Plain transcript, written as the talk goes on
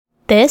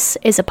This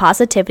is a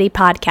positivity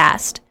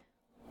podcast.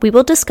 We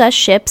will discuss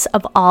ships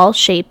of all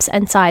shapes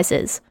and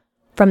sizes.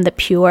 From the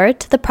pure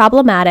to the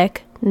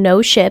problematic,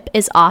 no ship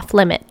is off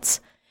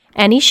limits.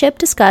 Any ship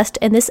discussed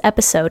in this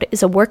episode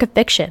is a work of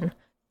fiction.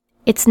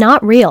 It's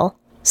not real,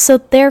 so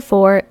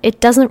therefore,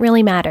 it doesn't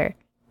really matter.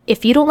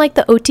 If you don't like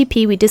the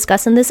OTP we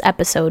discuss in this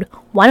episode,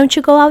 why don't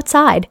you go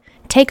outside,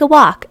 take a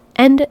walk,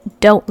 and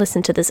don't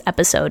listen to this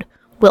episode.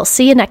 We'll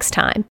see you next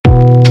time.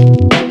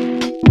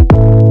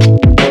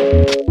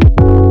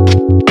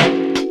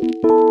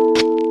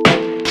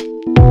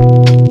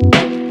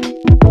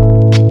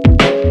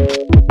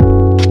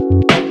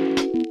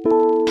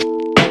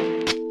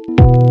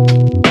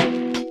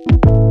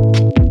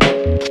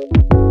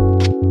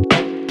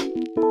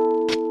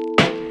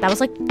 That was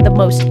like the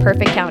most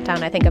perfect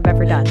countdown I think I've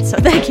ever done. So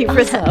thank you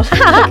for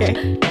that.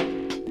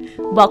 Okay.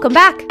 Welcome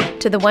back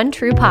to the One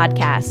True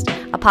Podcast,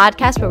 a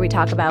podcast where we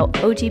talk about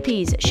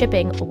OTPs,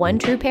 shipping, one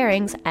true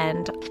pairings,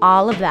 and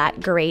all of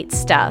that great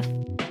stuff.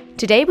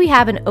 Today we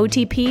have an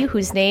OTP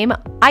whose name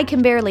I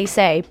can barely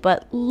say,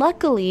 but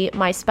luckily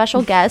my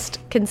special guest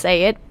can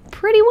say it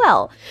pretty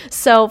well.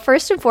 So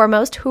first and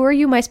foremost, who are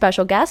you, my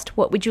special guest?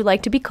 What would you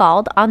like to be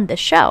called on this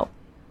show?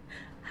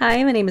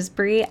 Hi, my name is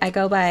Bree. I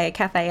go by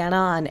Cafe Anna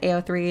on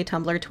AO3,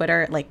 Tumblr,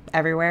 Twitter, like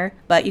everywhere,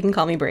 but you can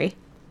call me Bree.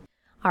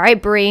 All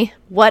right, Bree,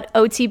 what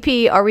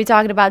OTP are we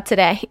talking about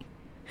today?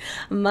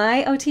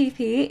 My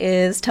OTP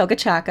is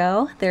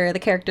Togachako. They're the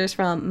characters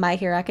from My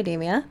Hero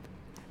Academia.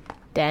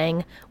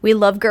 Dang, we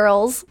love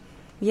girls.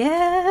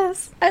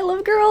 Yes. I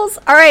love girls.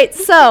 All right,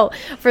 so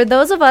for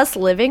those of us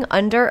living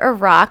under a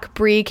rock,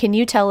 Bree, can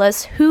you tell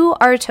us who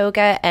are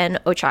Toga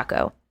and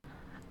Ochako?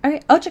 All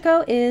right,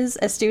 Ochako is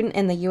a student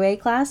in the UA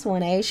class,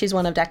 1A. She's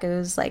one of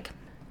Deku's,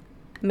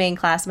 main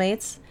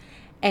classmates,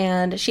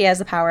 and she has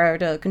the power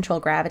to control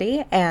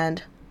gravity,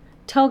 and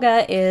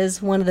Toga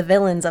is one of the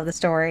villains of the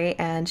story,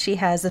 and she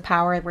has the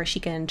power where she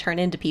can turn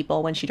into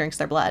people when she drinks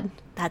their blood.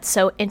 That's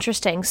so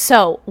interesting.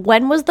 So,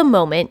 when was the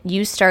moment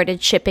you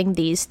started shipping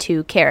these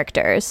two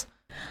characters?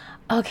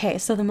 Okay,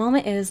 so the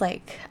moment is,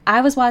 I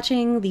was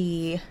watching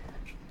the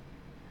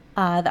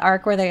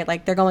arc where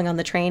they're going on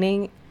the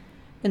training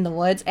in the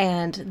woods,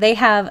 and they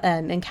have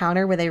an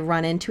encounter where they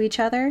run into each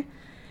other,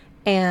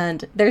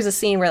 and there's a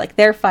scene where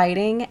they're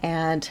fighting,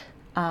 and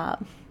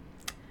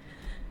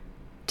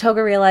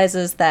Toga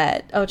realizes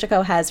that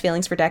Ochako has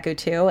feelings for Deku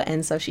too,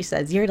 and so she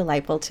says, "You're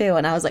delightful too,"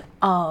 and I was like,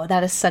 oh,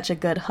 that is such a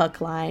good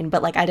hook line,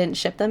 but I didn't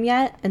ship them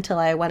yet until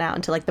I went out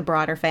into the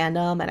broader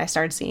fandom and I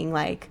started seeing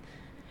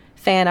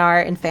fan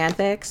art and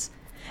fanfics,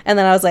 and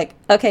then I was like,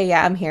 okay,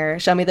 yeah, I'm here,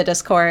 show me the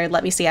Discord,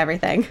 let me see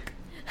everything.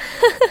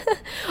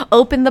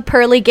 Open the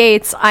pearly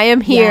gates. I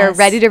am here, yes,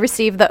 ready to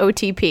receive the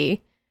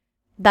OTP.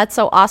 That's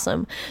so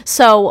awesome.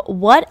 So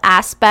what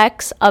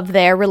aspects of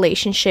their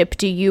relationship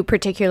do you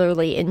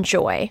particularly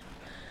enjoy?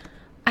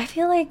 I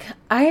feel like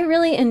I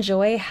really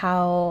enjoy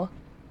how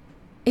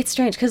it's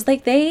strange because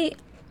they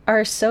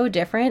are so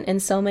different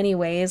in so many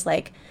ways,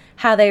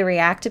 how they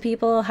react to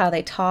people, how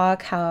they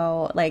talk,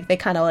 how they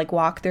kind of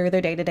walk through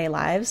their day-to-day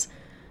lives.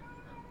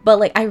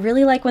 But, I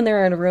really like when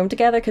they're in a room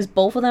together because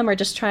both of them are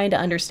just trying to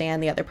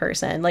understand the other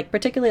person.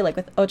 Particularly,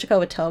 with Ochako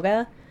with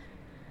Toga.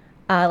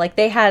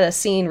 They had a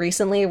scene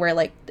recently where,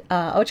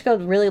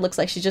 Ochako really looks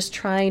like she's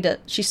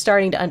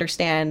starting to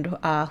understand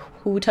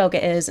who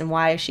Toga is and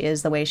why she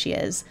is the way she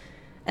is.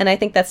 And I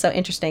think that's so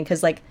interesting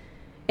because,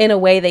 in a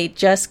way, they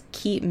just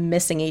keep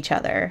missing each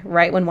other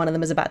right when one of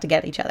them is about to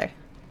get each other.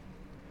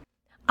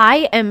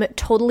 I am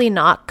totally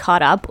not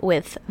caught up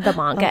with the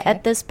manga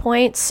at this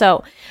point.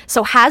 So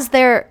has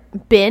there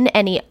been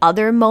any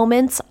other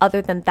moments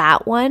other than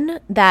that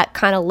one that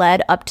kind of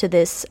led up to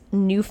this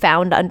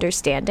newfound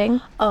understanding?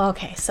 Oh,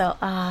 okay. So,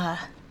 I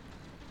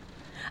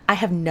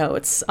have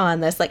notes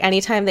on this.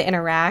 Anytime they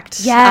interact,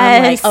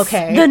 yes, I'm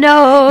okay, the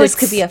notes. This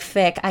could be a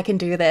fic. I can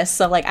do this.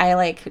 So,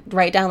 I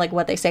write down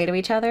what they say to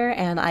each other,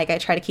 and I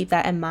try to keep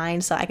that in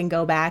mind so I can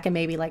go back and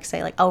maybe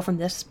say oh, from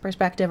this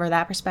perspective or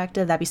that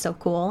perspective, that'd be so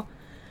cool.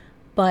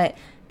 But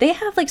they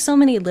have so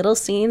many little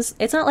scenes.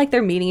 It's not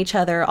they're meeting each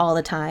other all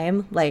the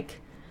time,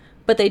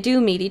 but they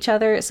do meet each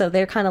other. So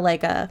they're kind of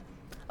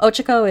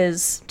Ochako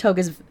is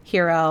Toga's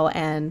hero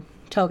and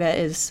Toga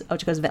is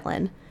Ochako's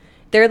villain.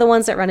 They're the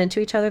ones that run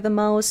into each other the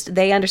most.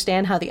 They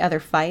understand how the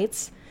other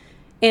fights.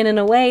 And in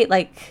a way,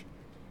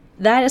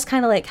 that is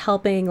kind of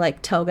helping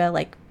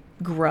Toga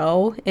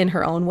grow in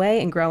her own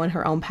way and grow in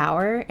her own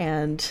power.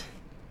 And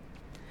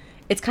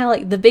it's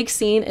kind of the big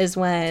scene is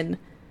when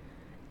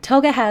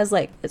Toga has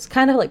it's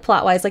kind of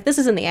plot wise, this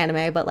is in the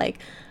anime, but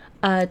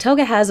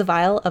Toga has a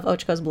vial of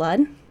Ochako's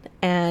blood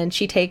and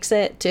she takes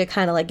it to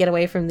kind of get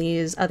away from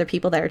these other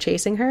people that are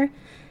chasing her.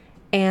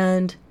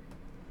 And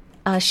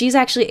she's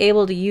actually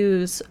able to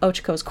use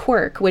Ochako's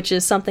quirk, which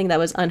is something that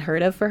was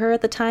unheard of for her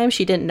at the time.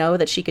 She didn't know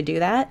that she could do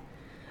that,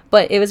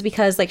 but it was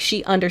because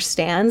she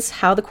understands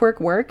how the quirk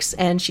works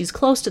and she's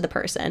close to the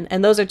person.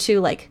 And those are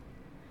two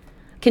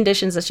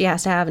conditions that she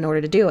has to have in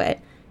order to do it.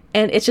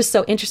 And it's just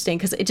so interesting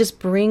because it just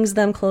brings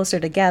them closer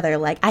together.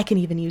 I can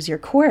even use your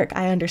quirk.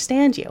 I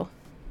understand you.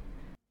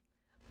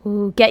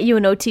 Ooh, get you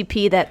an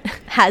OTP that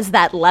has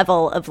that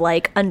level of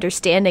like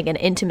understanding and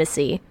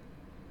intimacy.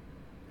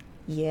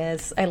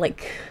 Yes, I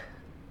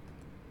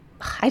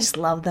just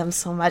love them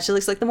so much. At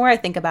least like the more I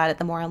think about it,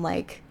 the more I'm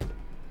like,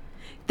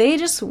 they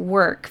just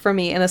work for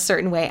me in a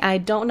certain way. I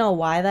don't know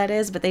why that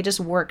is, but they just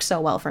work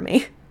so well for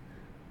me.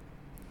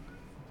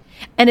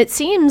 And it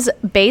seems,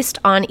 based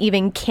on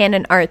even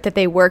canon art, that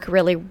they work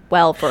really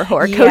well for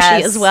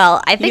Horikoshi as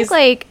well. I think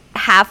like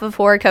half of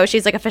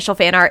Horikoshi's like official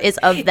fan art is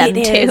of them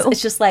too.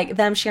 It's just like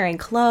them sharing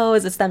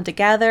clothes, it's them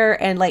together,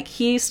 and like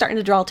he's starting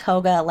to draw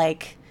Toga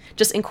like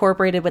just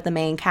incorporated with the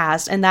main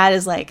cast, and that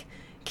is like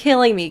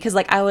killing me because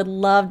like I would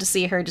love to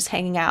see her just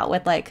hanging out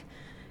with like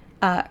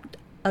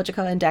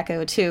Ochako and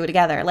Deku too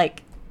together.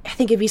 Like I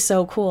think it'd be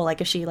so cool like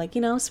if she like,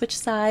 you know, switched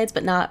sides,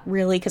 but not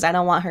really, because I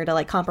don't want her to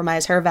like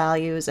compromise her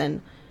values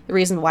and the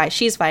reason why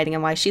she's fighting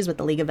and why she's with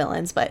the League of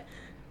Villains, but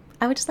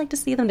I would just like to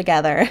see them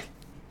together.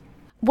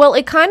 Well,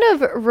 it kind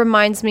of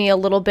reminds me a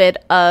little bit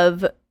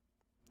of,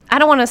 I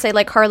don't want to say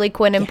like Harley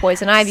Quinn and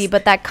Poison Ivy,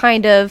 but that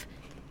kind of,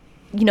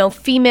 you know,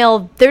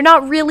 female, they're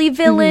not really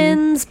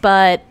villains,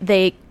 but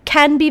they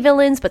can be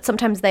villains, but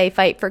sometimes they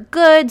fight for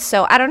good.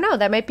 So I don't know,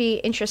 that might be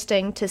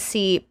interesting to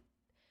see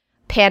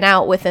pan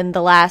out within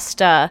the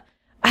last,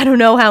 I don't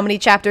know how many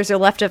chapters are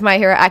left of My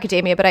Hero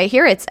Academia, but I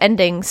hear it's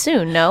ending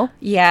soon, no?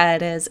 Yeah,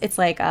 it is. It's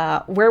like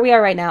where we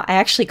are right now. I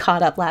actually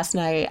caught up last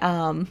night.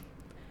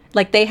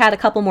 Like they had a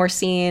couple more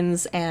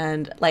scenes,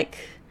 and like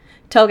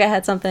Toga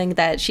had something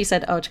that she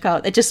said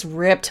Ochako. It just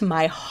ripped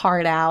my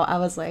heart out. I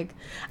was like,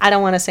 I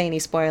don't want to say any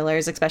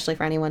spoilers, especially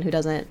for anyone who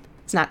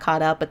it's not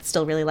caught up but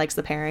still really likes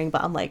the pairing.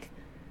 But I'm like,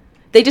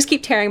 they just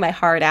keep tearing my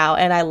heart out,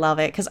 and I love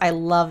it because I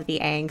love the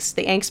angst.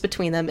 The angst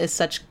between them is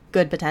such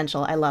good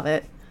potential. I love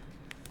it.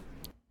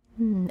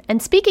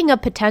 And speaking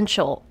of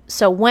potential,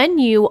 so when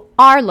you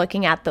are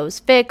looking at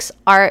those fics,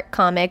 art,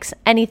 comics,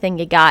 anything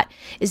you got,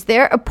 is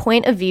there a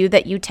point of view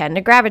that you tend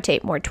to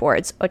gravitate more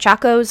towards,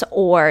 Ochako's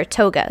or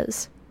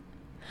Toga's?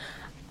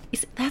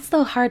 That's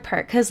the hard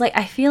part, because like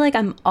I feel like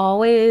I'm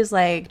always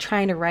like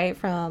trying to write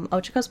from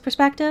Ochako's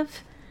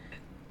perspective.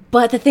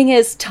 But the thing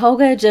is,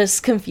 Toga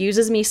just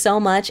confuses me so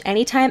much.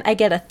 Anytime I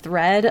get a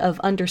thread of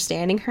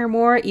understanding her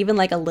more, even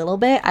like a little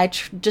bit, I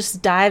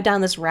just dive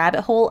down this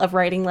rabbit hole of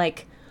writing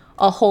like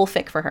a whole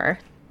fic for her.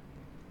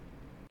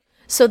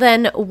 So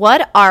then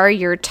what are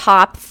your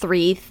top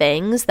 3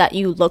 things that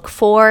you look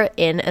for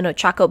in an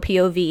Ochako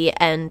POV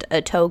and a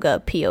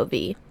Toga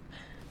POV?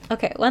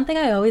 Okay, one thing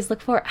I always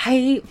look for,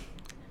 I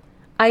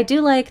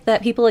do like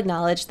that people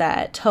acknowledge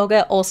that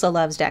Toga also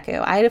loves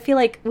Deku. I feel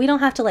like we don't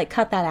have to like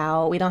cut that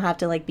out. We don't have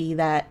to like be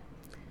that.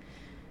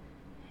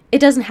 It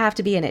doesn't have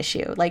to be an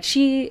issue. Like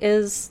she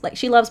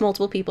loves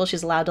multiple people.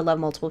 She's allowed to love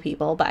multiple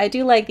people. But I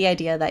do like the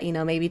idea that, you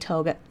know, maybe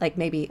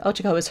maybe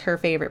Ochako is her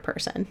favorite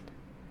person.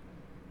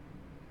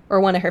 Or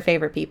one of her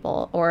favorite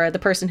people. Or the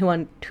person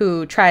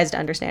who tries to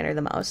understand her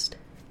the most.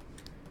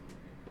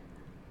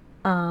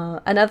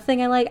 Another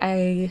thing I like,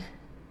 I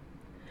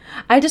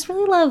just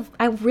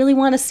I really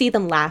want to see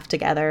them laugh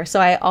together. So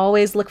I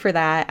always look for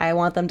that. I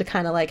want them to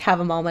kind of like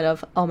have a moment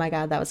of, oh my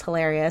god, that was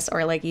hilarious.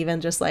 Or like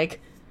even just like,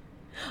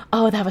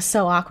 oh, that was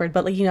so awkward,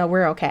 but like, you know,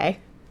 we're okay.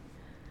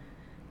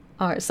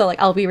 So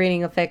like I'll be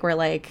reading a fic where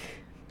like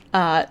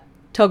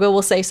Toga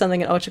will say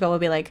something and Ochako will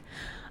be like,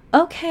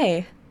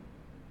 okay,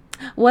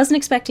 wasn't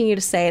expecting you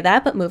to say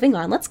that, but moving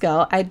on, let's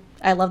go.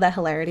 I love that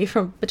hilarity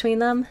from between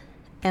them.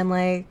 And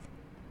like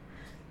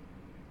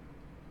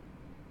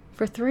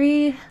for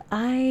 3,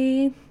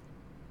 I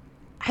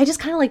just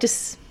kind of like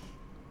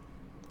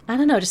I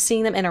don't know, just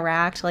seeing them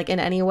interact like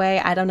in any way.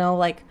 I don't know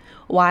like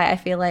why I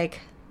feel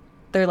like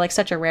they're like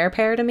such a rare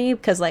pair to me,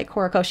 because like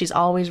Horikoshi's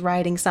always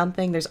writing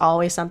something, there's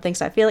always something,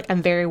 so I feel like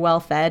I'm very well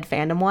fed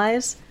fandom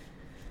wise,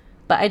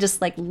 but I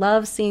just like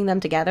love seeing them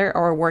together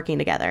or working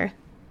together.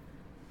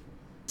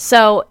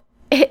 So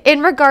in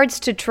regards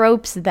to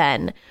tropes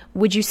then,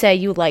 would you say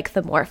you like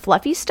the more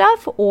fluffy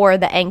stuff or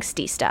the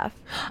angsty stuff?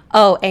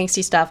 Oh,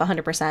 angsty stuff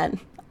 100%.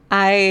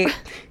 Oh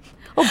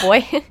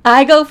boy.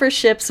 I go for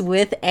ships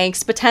with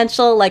angst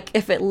potential. Like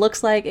if it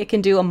looks like it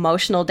can do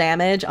emotional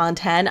damage on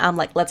 10, I'm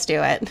like, let's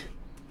do it.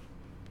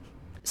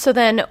 So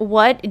then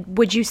what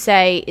would you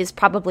say is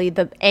probably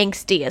the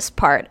angstiest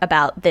part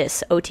about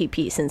this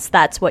OTP, since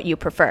that's what you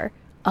prefer?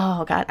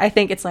 Oh god, I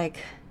think it's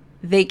like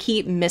they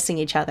keep missing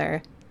each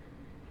other.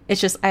 It's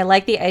just, I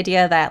like the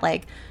idea that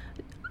like,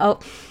 oh,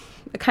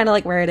 kind of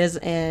like where it is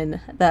in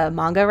the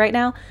manga right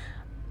now.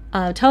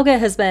 Toga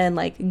has been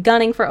like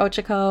gunning for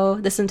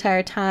Ochako this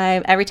entire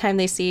time. Every time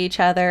they see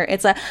each other,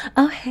 it's like,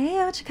 oh hey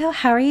Ochako,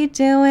 how are you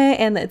doing?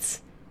 And it's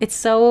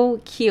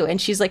so cute, and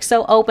she's like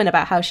so open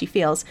about how she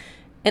feels.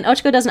 And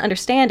Ochako doesn't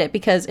understand it,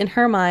 because in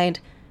her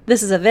mind,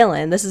 this is a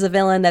villain. This is a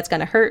villain that's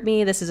going to hurt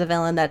me. This is a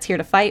villain that's here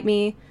to fight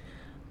me.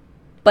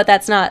 But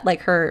that's not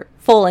like her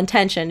full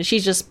intention.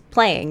 She's just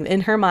playing.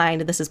 In her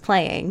mind, this is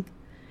playing.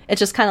 It's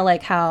just kind of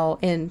like how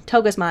in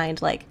Toga's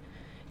mind, like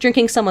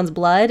drinking someone's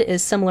blood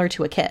is similar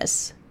to a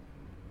kiss.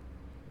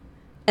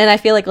 And I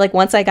feel like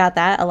once I got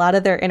that, a lot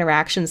of their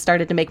interactions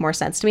started to make more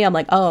sense to me. I'm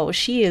like, oh,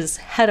 she is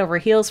head over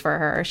heels for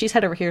her. She's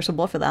head over heels for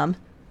both of them.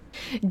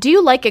 Do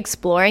you like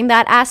exploring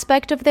that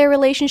aspect of their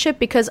relationship?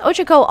 Because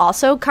Ochako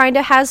also kind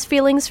of has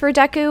feelings for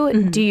Deku.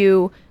 Mm-hmm. Do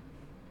you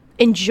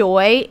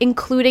enjoy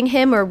including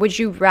him, or would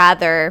you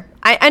rather...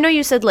 I know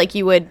you said, like,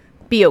 you would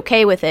be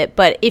okay with it,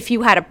 but if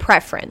you had a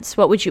preference,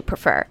 what would you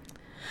prefer?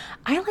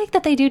 I like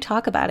that they do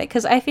talk about it,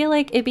 because I feel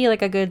like it'd be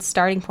like a good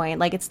starting point.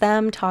 Like, it's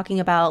them talking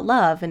about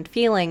love and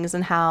feelings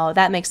and how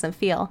that makes them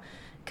feel.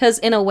 Because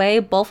in a way,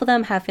 both of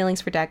them have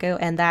feelings for Deku,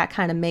 and that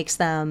kind of makes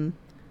them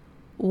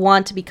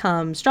want to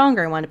become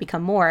stronger and want to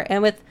become more.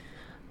 And with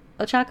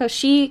Ochako,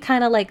 she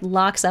kind of like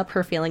locks up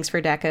her feelings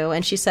for Deku,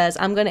 and she says,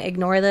 I'm going to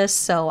ignore this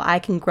so I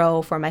can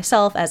grow for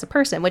myself as a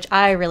person, which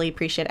I really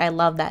appreciate. I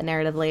love that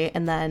narratively.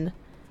 And then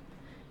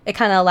it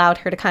kind of allowed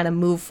her to kind of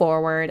move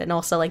forward and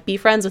also like be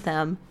friends with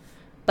him,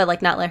 but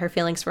like not let her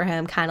feelings for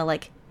him kind of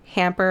like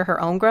hamper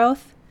her own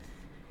growth.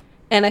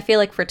 And I feel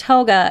like for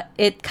Toga,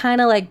 it kind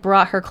of like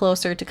brought her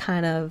closer to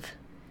kind of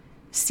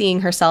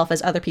seeing herself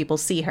as other people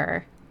see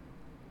her.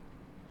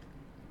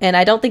 And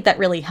I don't think that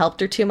really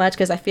helped her too much,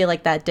 because I feel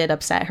like that did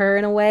upset her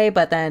in a way.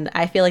 But then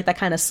I feel like that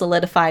kind of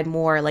solidified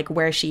more like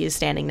where she is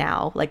standing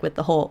now, like with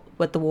the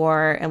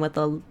war and with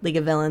the League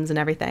of Villains and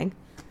everything.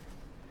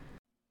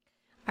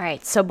 All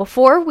right. So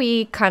before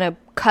we kind of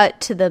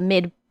cut to the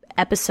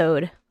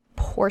mid-episode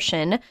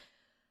portion,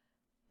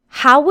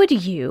 how would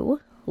you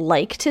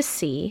like to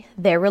see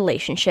their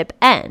relationship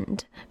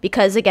end?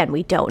 Because again,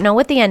 we don't know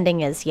what the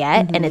ending is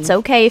yet, and it's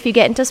okay if you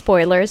get into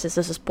spoilers. This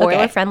is a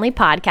spoiler-friendly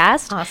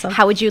podcast. Awesome.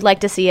 How would you like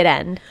to see it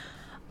end?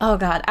 Oh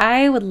God,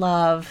 I would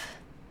love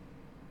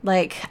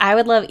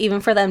even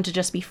for them to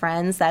just be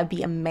friends. That would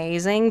be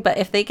amazing. But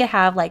if they could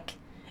have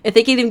if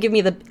they could even give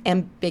me the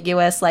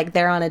ambiguous, like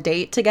they're on a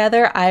date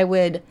together, I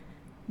would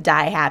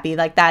die happy.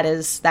 Like that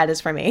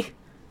is for me.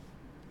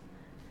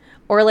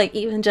 Or like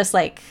even just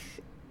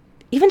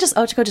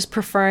Ochako just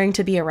preferring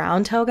to be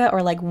around Toga,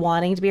 or like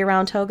wanting to be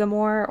around Toga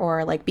more,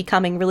 or like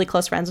becoming really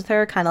close friends with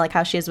her, kind of like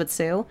how she is with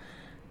Sue.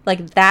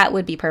 Like that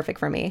would be perfect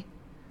for me.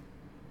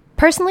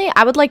 Personally,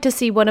 I would like to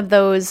see one of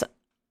those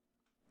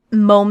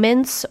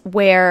moments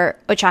where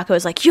Ochako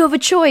is like, you have a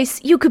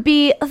choice. You could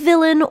be a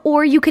villain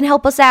or you can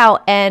help us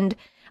out. And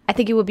I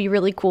think it would be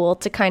really cool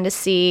to kind of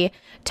see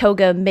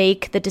Toga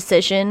make the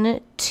decision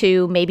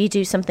to maybe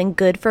do something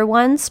good for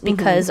once,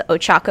 because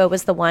Ochako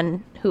was the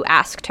one who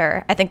asked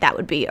her. I think that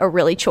would be a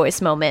really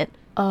choice moment.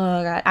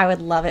 Oh God, I would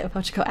love it if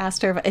Ochako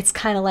asked her, but it's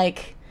kind of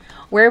like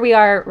where we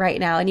are right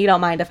now, and you don't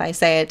mind if I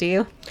say it, do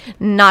you?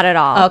 Not at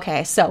all.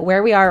 Okay, so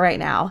where we are right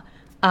now,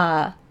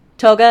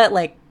 Toga,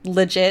 like,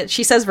 legit,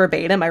 she says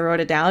verbatim, I wrote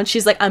it down,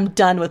 she's like, I'm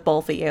done with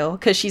both of you,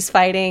 because she's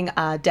fighting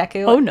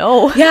Deku. Oh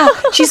no. Yeah,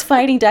 she's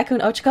fighting Deku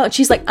and Ochako, and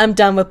she's like, I'm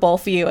done with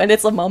both of you. And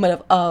it's a moment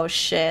of, oh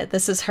shit,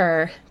 this is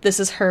her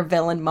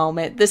villain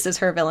moment,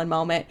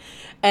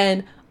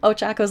 and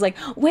Ochako's like,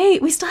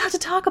 wait, we still have to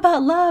talk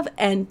about love,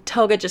 and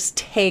Toga just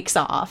takes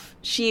off.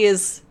 She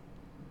is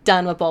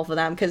done with both of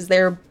them, because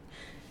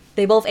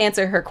they both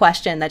answer her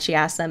question that she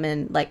asked them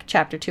in like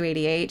chapter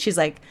 288. She's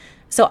like,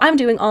 so I'm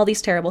doing all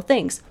these terrible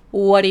things.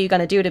 What are you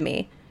going to do to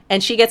me?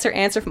 And she gets her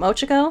answer from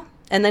Ochako,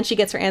 and then she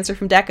gets her answer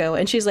from Deku,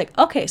 and she's like,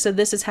 okay, so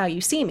this is how you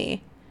see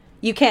me.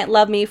 You can't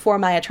love me for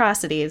my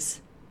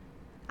atrocities.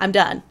 I'm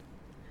done.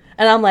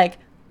 And I'm like,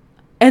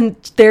 and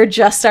they're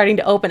just starting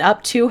to open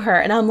up to her,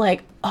 and I'm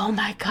like, oh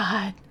my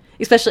God.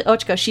 Especially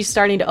Ochako, she's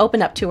starting to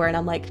open up to her, and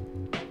I'm like,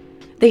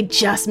 they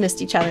just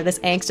missed each other. This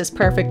angst is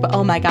perfect, but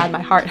oh my God,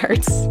 my heart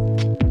hurts.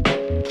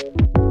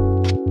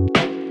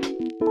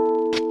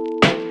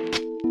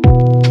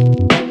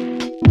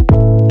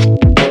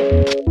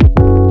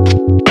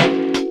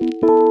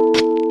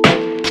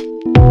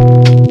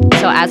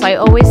 As I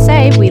always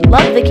say, we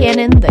love the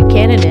canon. The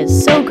canon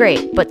is so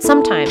great, but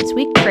sometimes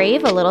we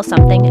crave a little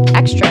something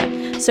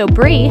extra. So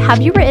Brie,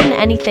 have you written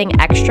anything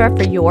extra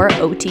for your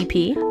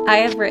OTP? I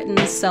have written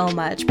so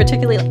much,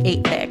 particularly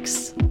 8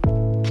 picks.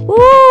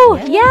 Ooh,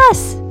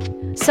 yes!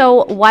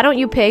 So why don't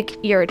you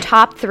pick your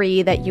top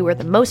 3 that you were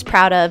the most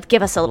proud of?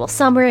 Give us a little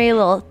summary, a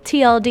little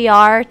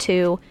TLDR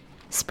to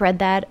spread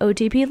that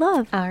OTP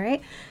love. All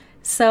right.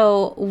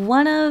 So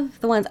one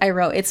of the ones I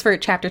wrote, it's for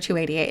chapter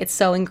 288. It's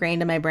so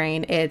ingrained in my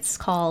brain. It's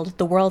called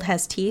The World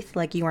Has Teeth,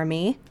 Like You or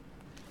Me.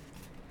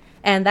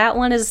 And that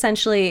one is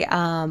essentially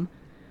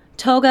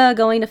Toga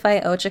going to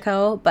fight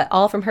Ochako, but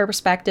all from her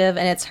perspective.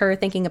 And it's her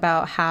thinking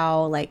about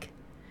how, like,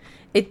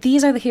 if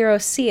these are the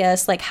heroes see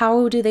us, like,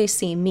 how do they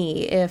see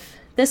me? If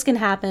this can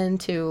happen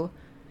to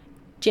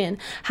Jin,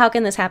 how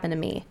can this happen to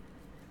me?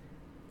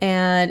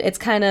 And it's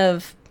kind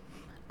of...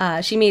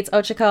 she meets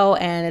Ochako,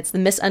 and it's the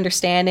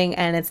misunderstanding,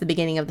 and it's the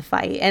beginning of the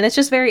fight. And it's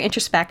just very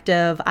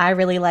introspective. I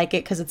really like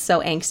it because it's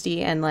so angsty,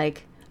 and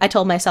like I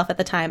told myself at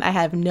the time, I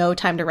have no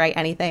time to write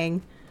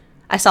anything.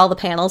 I saw the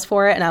panels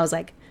for it, and I was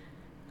like,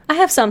 I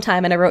have some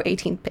time, and I wrote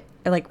 18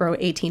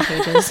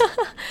 pages.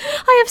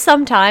 I have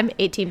some time,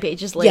 18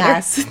 pages later.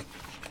 Yes.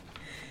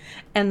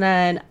 And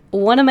then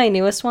one of my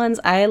newest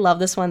ones, I love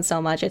this one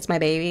so much. It's my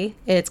baby.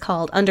 It's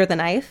called Under the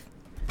Knife.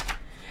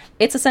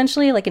 it's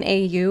essentially like an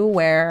AU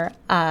where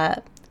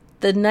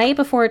the night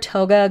before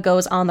Toga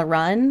goes on the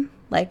run,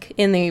 like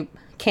in the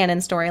canon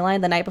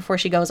storyline, the night before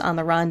she goes on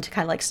the run to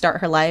kind of like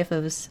start her life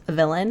as a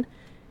villain,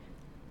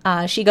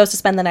 she goes to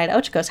spend the night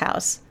at Ochiko's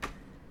house.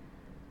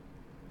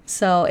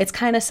 So it's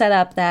kind of set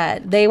up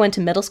that they went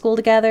to middle school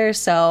together,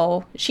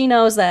 so she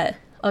knows that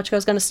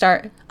Ochiko's going to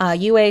start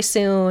UA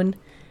soon,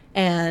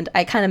 and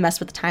I kind of messed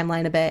with the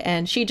timeline a bit,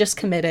 and she just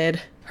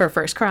committed her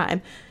first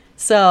crime.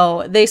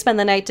 So they spend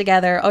the night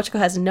together. Ochiko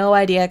has no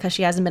idea because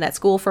she hasn't been at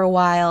school for a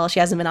while. She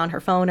hasn't been on her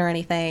phone or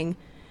anything.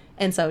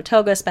 And so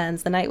Toga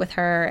spends the night with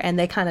her, and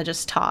they kind of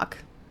just talk.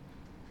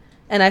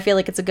 And I feel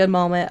like it's a good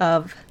moment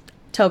of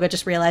Toga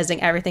just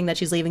realizing everything that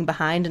she's leaving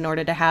behind in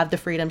order to have the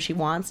freedom she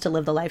wants to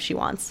live the life she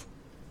wants.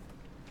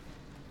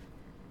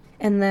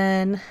 And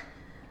then,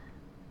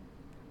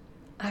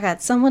 oh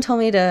God, someone told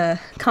me to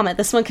comment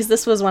this one because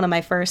this was one of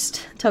my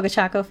first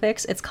Togachako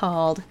fics. It's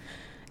called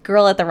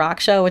Girl at the Rock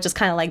Show, which is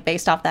kind of like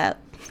based off that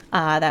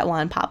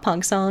one pop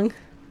punk song.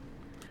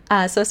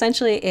 So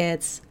essentially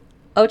it's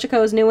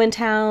Ochiko's new in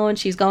town.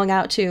 She's going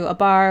out to a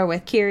bar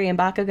with Kiri and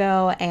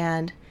Bakugo,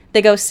 and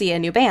they go see a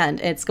new band.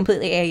 It's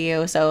completely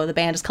AU, so the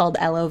band is called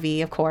LOV,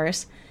 of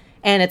course.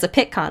 And it's a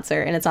pit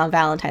concert, and it's on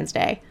Valentine's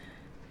Day.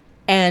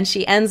 And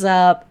she ends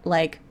up,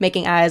 like,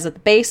 making eyes with the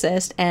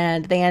bassist,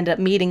 and they end up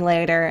meeting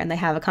later, and they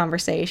have a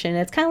conversation.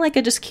 It's kind of like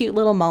a just cute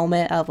little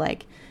moment of,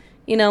 like,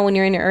 you know, when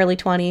you're in your early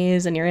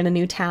 20s, and you're in a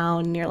new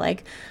town, and you're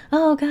like,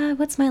 oh, God,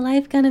 what's my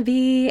life gonna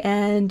be?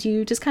 And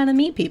you just kind of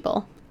meet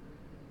people.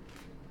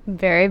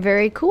 Very,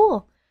 very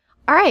cool.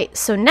 All right,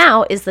 so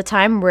now is the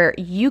time where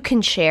you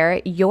can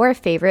share your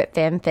favorite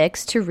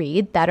fanfics to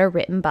read that are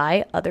written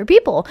by other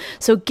people.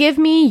 So give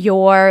me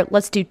your,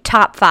 let's do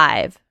top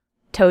 5.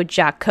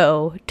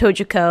 Togachako,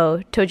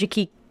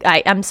 Tojiki.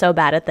 I'm so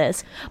bad at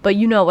this, but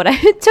you know what I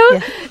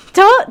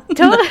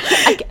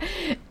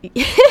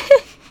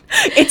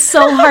It's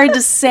so hard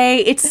to say.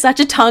 It's such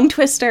a tongue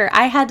twister.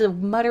 I had to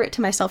mutter it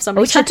to myself so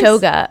many times.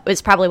 Ochitoga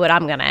is probably what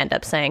I'm going to end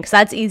up saying because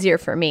that's easier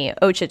for me.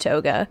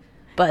 Ochitoga.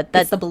 But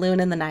that's the balloon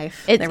and the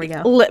knife. There we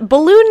go.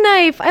 Balloon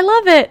knife. I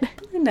love it.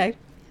 Balloon knife.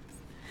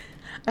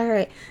 All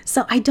right.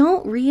 So I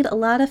don't read a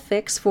lot of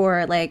fics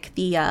for like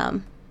the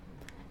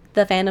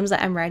fandoms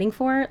that I'm writing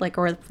for, like,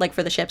 or like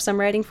for the ships I'm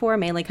writing for,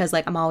 mainly because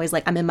like I'm always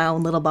like I'm in my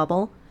own little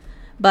bubble.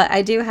 But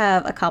I do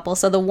have a couple.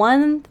 So the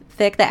one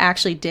fic that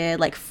actually did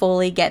like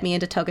fully get me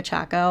into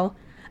Togachako,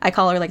 I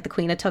call her like the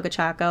queen of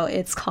Togachako.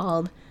 It's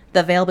called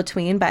The Veil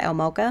Between by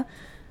Omoka.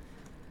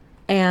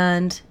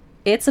 And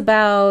it's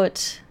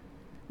about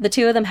the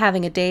two of them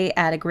having a date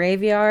at a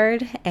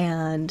graveyard,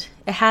 and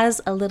it has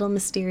a little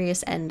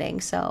mysterious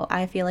ending. So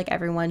I feel like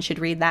everyone should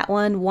read that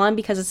one. 1,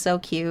 because it's so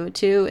cute.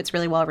 2, it's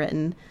really well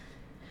written.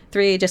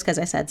 3, just because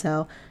I said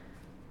so.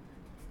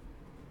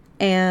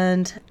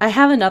 And I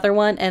have another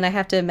one, and I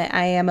have to admit,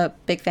 I am a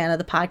big fan of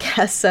the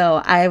podcast,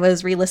 so I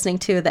was re-listening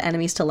to the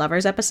Enemies to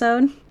Lovers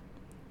episode.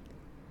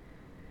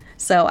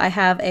 So I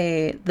have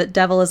The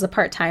Devil is a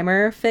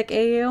Part-Timer fic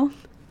AU.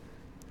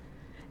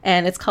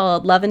 And it's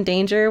called Love and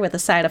Danger with a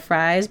Side of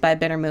Fries by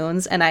Bitter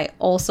Moons. And I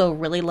also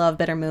really love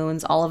Bitter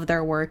Moons. All of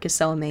their work is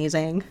so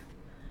amazing.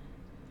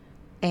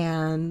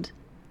 And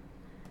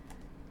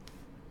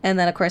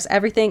then, of course,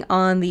 everything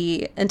on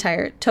the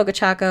entire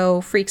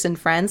Togachako Freaks and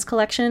Friends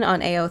collection on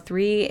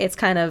AO3.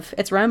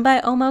 It's run by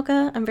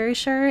Omoka, I'm very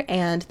sure.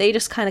 And they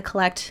just kind of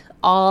collect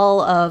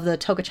all of the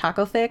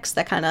Togachako fics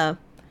that kind of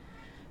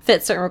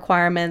fit certain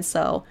requirements.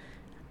 So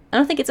I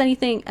don't think it's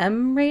anything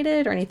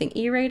M-rated or anything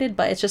E-rated,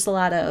 but it's just a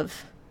lot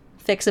of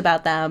fics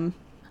about them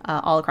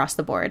all across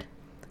the board.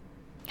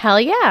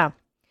 Hell yeah.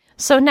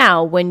 So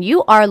now, when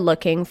you are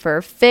looking for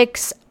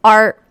fics,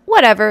 art,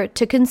 whatever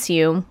to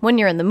consume when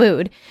you're in the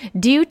mood,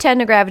 do you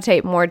tend to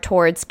gravitate more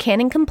towards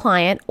canon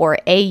compliant or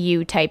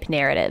AU type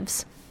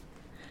narratives?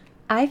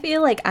 I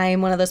feel like I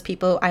am one of those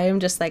people. I am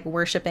just like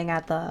worshiping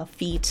at the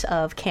feet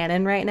of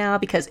canon right now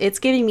because it's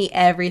giving me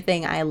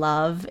everything I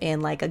love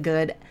in like a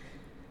good,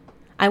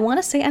 I want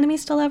to say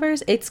enemies to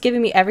lovers. It's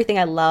giving me everything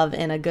I love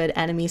in a good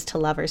enemies to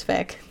lovers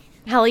fic.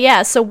 Hell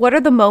yeah. So what are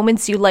the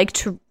moments you like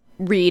to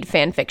read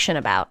fan fiction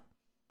about?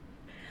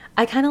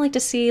 I kind of like to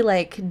see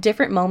like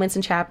different moments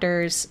and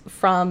chapters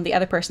from the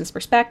other person's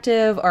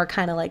perspective, or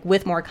kind of like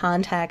with more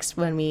context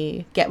when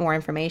we get more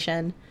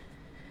information.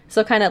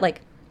 So kind of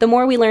like the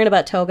more we learn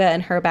about Toga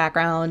and her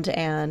background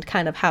and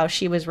kind of how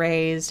she was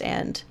raised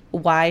and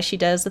why she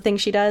does the things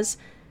she does,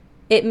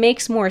 it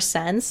makes more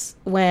sense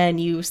when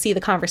you see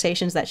the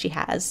conversations that she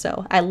has.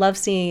 So I love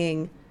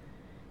seeing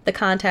the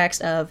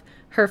context of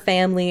her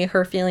family,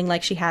 her feeling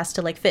like she has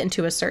to like fit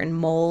into a certain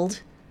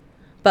mold,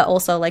 but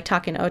also like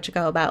talking to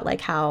Ochiko about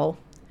like how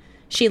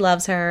she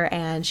loves her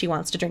and she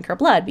wants to drink her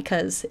blood,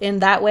 because in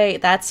that way,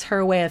 that's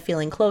her way of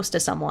feeling close to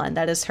someone.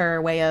 That is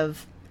her way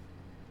of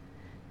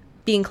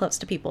being close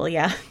to people.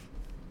 Yeah.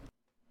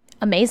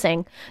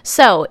 Amazing.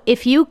 So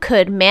if you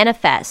could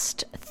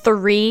manifest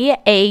 3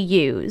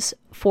 AUs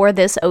for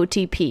this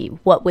OTP,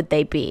 what would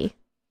they be?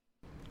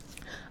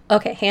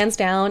 Okay, hands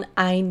down,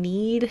 I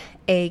need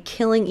a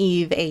Killing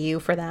Eve AU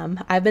for them.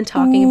 I've been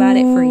talking about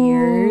it for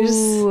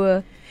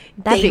years.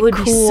 That'd They would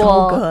cool. be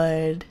so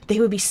good. They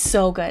would be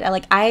so good.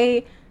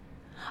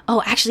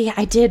 Oh, actually, yeah,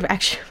 I did.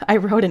 Actually, I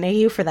wrote an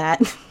AU for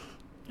that.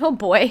 Oh,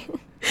 boy.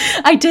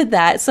 I did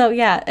that. So,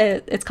 yeah,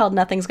 it's called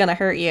Nothing's Gonna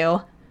Hurt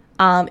You.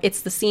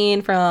 It's the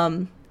scene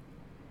from,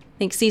 I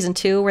think, season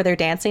 2 where they're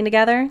dancing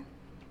together.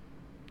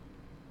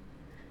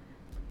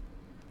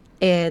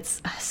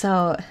 It's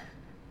so,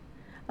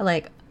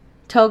 like,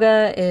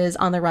 Toga is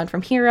on the run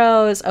from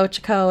heroes.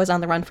 Ochako is on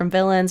the run from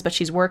villains, but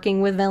she's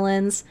working with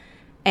villains.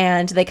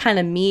 And they kind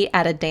of meet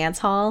at a dance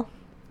hall.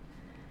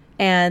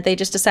 And they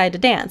just decide to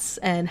dance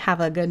and have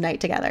a good night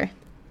together.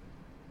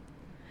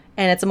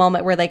 And it's a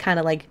moment where they kind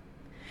of like,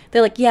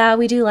 they're like, yeah,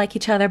 we do like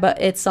each other,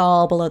 but it's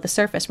all below the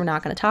surface. We're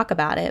not going to talk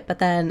about it. But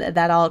then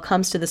that all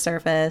comes to the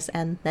surface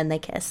and then they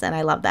kiss. And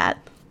I love that.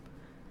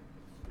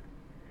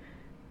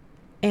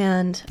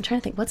 And I'm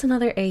trying to think, what's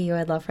another AU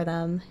I'd love for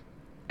them?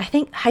 I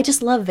think I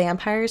just love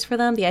vampires for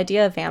them. The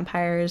idea of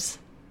vampires.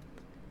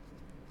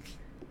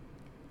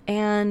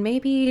 And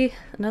maybe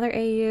another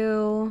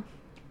AU...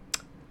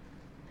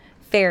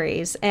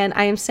 fairies. And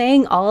I am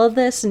saying all of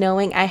this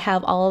knowing I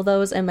have all of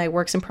those in my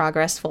works in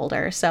progress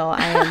folder. So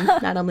I am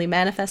not only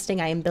manifesting,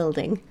 I am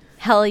building.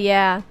 Hell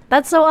yeah.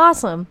 That's so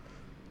awesome.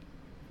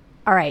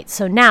 All right,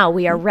 so now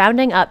we are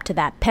rounding up to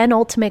that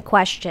penultimate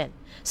question.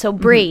 So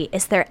Bree,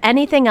 is there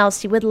anything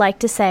else you would like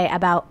to say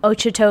about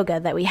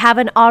Ochatoga that we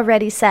haven't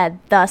already said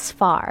thus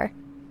far?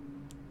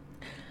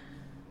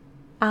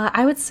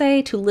 I would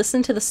say to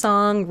listen to the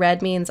song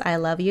Red Means I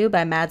Love You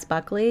by Mads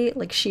Buckley.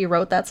 Like, she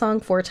wrote that song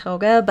for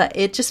Toga, but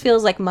it just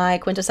feels like my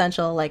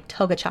quintessential, like,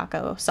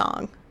 Togachako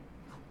song.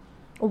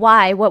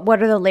 Why?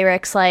 What are the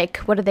lyrics like?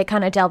 What do they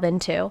kind of delve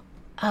into?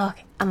 Oh,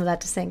 okay. I'm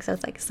about to sing. So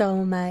it's like,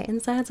 so my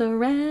insides are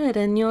red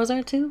and yours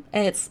are too.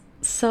 And it's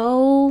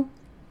so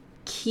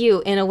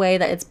cute in a way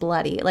that it's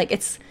bloody. Like,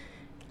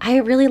 I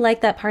really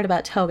like that part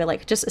about Toga.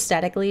 Like, just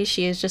aesthetically,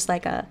 she is just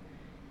like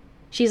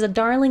she's a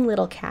darling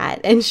little cat,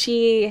 and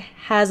she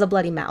has a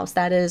bloody mouse.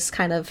 That is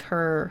kind of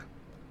her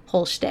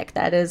whole shtick.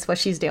 That is what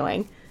she's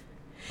doing.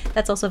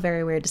 That's also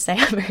very weird to say.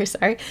 I'm very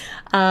sorry.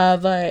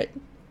 But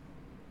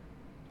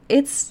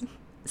it's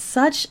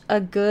such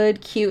a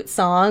good, cute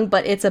song,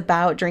 but it's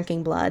about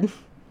drinking blood.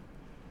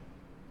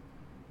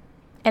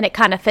 And it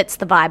kind of fits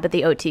the vibe of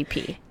the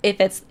OTP. If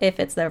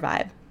it's their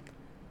vibe.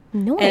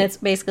 No. And it's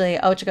basically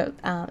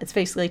it's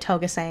basically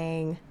Toga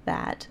saying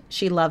that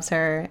she loves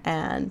her,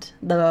 and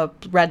the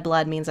red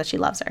blood means that she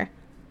loves her.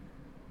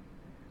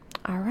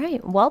 All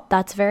right. Well,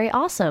 that's very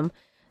awesome.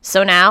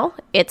 So now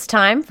it's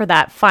time for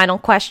that final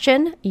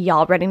question.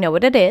 Y'all already know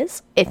what it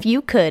is. If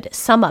you could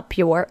sum up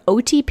your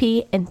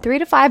OTP in 3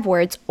 to 5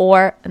 words,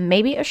 or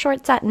maybe a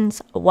short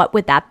sentence, what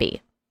would that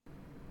be?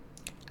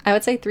 I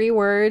would say 3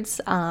 words,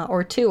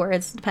 or 2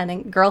 words,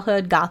 depending.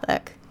 Girlhood,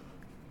 gothic.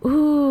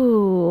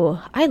 Ooh,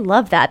 I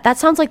love that. That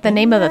sounds like the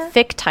name of a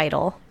fic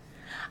title.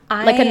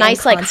 Like a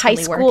nice, like, high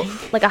school,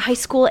 like a high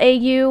school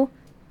AU.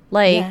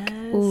 Like,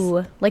 yes.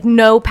 Ooh, like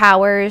no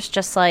powers,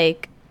 just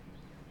like,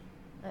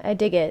 I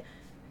dig it.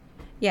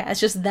 Yeah, it's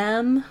just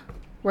them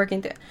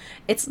working through.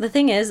 It's the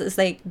thing is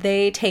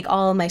they take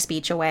all of my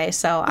speech away,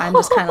 so I'm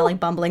just kind of like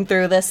bumbling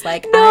through this.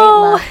 Like, no.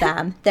 I love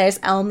them. There's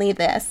only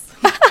this.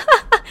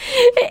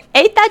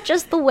 Ain't that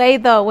just the way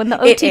though? When the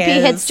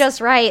OTP hits just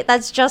right,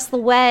 that's just the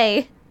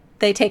way.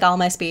 They take all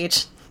my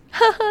speech.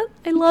 I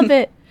love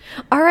it.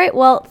 All right.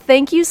 Well,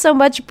 thank you so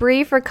much,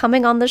 Bree, for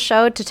coming on the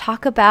show to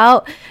talk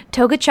about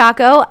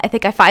Togachako. I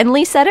think I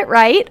finally said it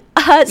right.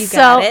 You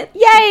got it.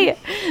 Yay.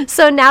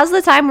 So now's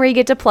the time where you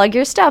get to plug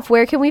your stuff.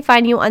 Where can we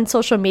find you on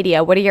social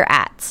media? What are your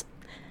ats?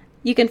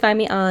 You can find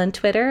me on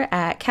Twitter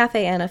at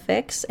Cafe Anna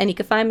Fix, and you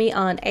can find me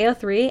on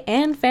AO3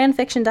 and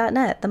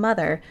fanfiction.net, the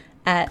mother,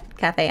 at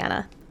Cafe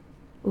Anna.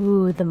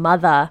 Ooh, the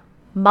mother.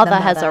 Mother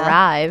has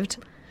arrived.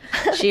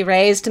 She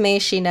raised me.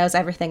 She knows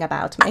everything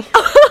about me.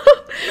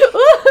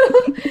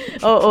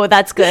 Oh,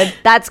 that's good.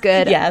 That's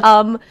good. Yes.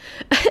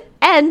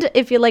 And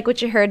if you like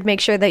what you heard,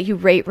 make sure that you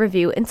rate,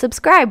 review, and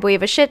subscribe. We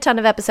have a shit ton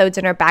of episodes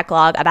in our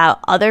backlog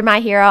about other My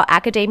Hero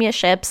Academia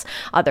ships,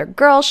 other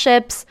girl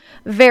ships.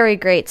 Very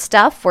great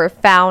stuff. We're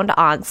found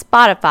on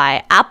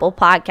Spotify, Apple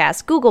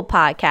Podcasts, Google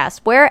Podcasts,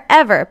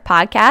 wherever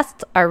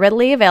podcasts are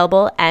readily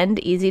available and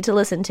easy to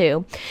listen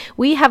to.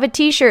 We have a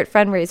t-shirt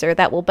fundraiser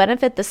that will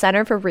benefit the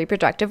Center for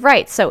Reproductive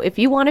Rights. So if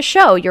you want to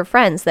show your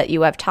friends that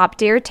you have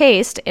top-tier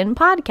taste in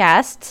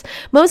podcasts,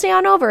 mosey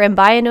on over and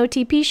buy an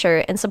OTP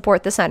shirt and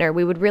support the center.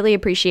 We would really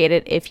appreciate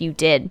it if you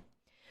did.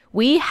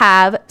 We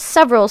have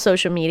several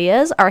social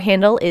medias. Our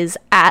handle is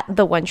at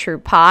The One True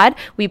Pod.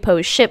 We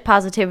post shit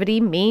positivity,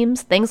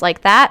 memes, things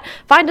like that.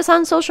 Find us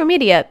on social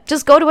media.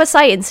 Just go to a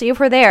site and see if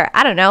we're there.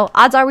 I don't know.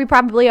 Odds are we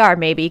probably are,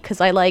 maybe, because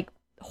I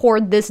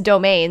hoard this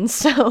domain.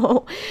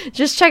 So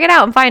just check it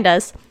out and find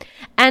us.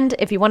 And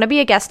if you want to be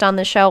a guest on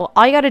the show,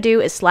 all you got to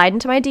do is slide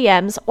into my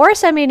DMs or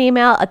send me an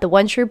email at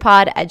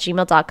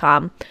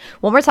theonetruepod@gmail.com.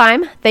 One more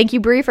time, thank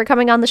you, Bree, for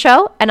coming on the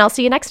show, and I'll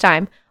see you next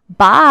time.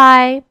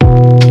 Bye.